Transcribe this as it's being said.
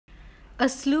A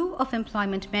slew of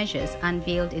employment measures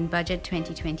unveiled in Budget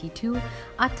 2022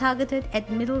 are targeted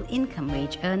at middle-income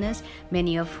wage earners,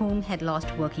 many of whom had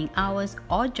lost working hours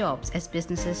or jobs as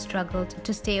businesses struggled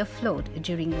to stay afloat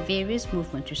during various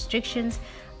movement restrictions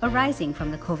arising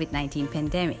from the COVID-19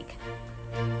 pandemic.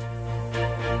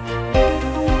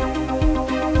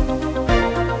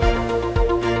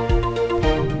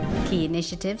 Key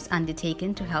initiatives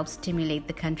undertaken to help stimulate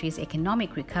the country's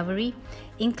economic recovery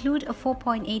include a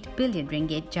 4.8 billion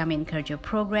ringgit Jamin Kerja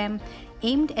program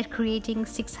aimed at creating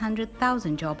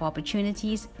 600,000 job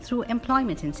opportunities through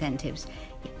employment incentives,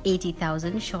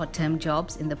 80,000 short-term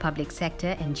jobs in the public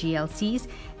sector and GLCs,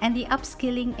 and the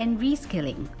upskilling and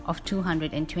reskilling of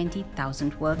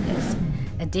 220,000 workers.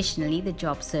 Additionally, the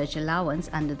job search allowance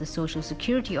under the Social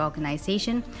Security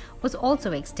Organisation was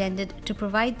also extended to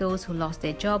provide those who lost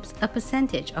their jobs a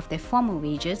percentage of their former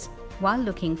wages while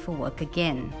looking for work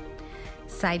again.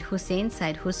 Syed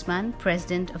Husman,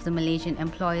 president of the Malaysian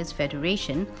Employers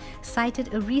Federation,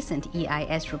 cited a recent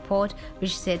EIS report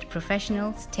which said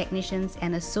professionals, technicians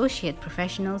and associate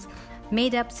professionals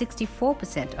made up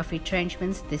 64% of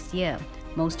retrenchments this year,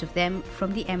 most of them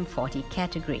from the M40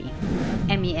 category.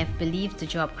 MEF believes the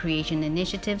job creation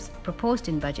initiatives proposed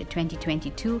in Budget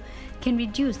 2022 can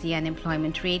reduce the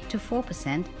unemployment rate to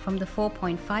 4% from the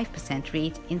 4.5%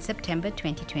 rate in September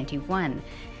 2021,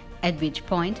 at which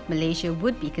point Malaysia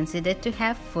would be considered to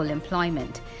have full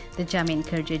employment. The Jamin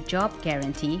Kerja job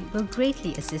guarantee will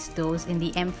greatly assist those in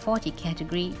the M40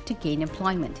 category to gain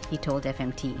employment, he told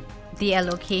FMT. The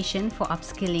allocation for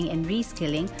upskilling and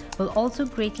reskilling will also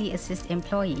greatly assist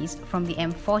employees from the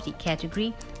M40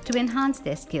 category to enhance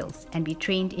their skills and be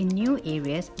trained in new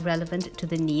areas relevant to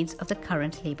the needs of the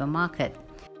current labour market.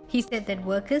 He said that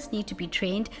workers need to be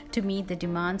trained to meet the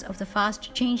demands of the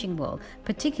fast-changing world,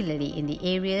 particularly in the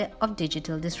area of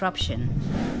digital disruption.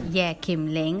 Ye Kim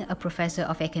Leng, a professor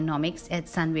of economics at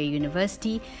Sunway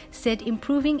University, said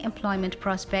improving employment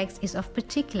prospects is of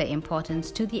particular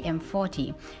importance to the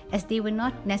M40, as they were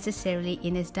not necessarily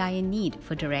in as dire need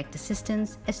for direct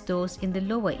assistance as those in the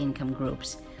lower income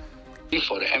groups.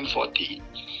 For the M40,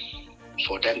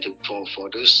 for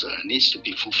those needs to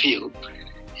be fulfilled,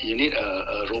 you need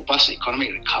a robust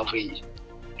economic recovery,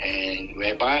 and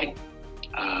whereby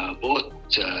both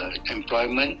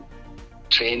employment,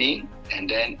 training, and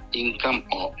then income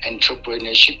or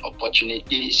entrepreneurship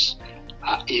opportunities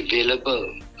are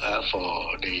available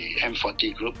for the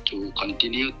M40 group to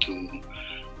continue to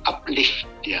uplift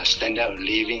their standard of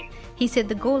living. He said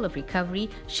the goal of recovery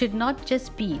should not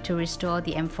just be to restore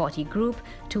the M40 group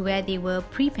to where they were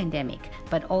pre-pandemic,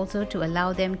 but also to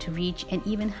allow them to reach an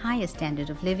even higher standard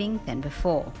of living than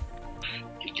before.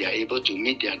 If they are able to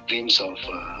meet their dreams of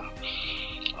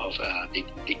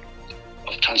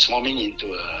transforming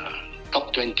into a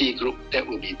top 20 group, that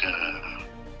would be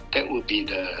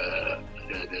the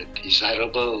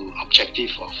desirable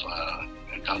objective of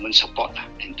government support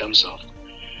in terms of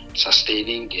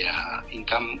sustaining their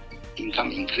income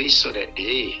increase, so that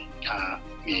they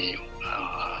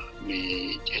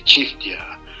may achieve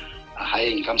their higher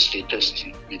income status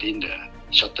within the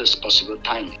shortest possible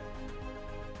time.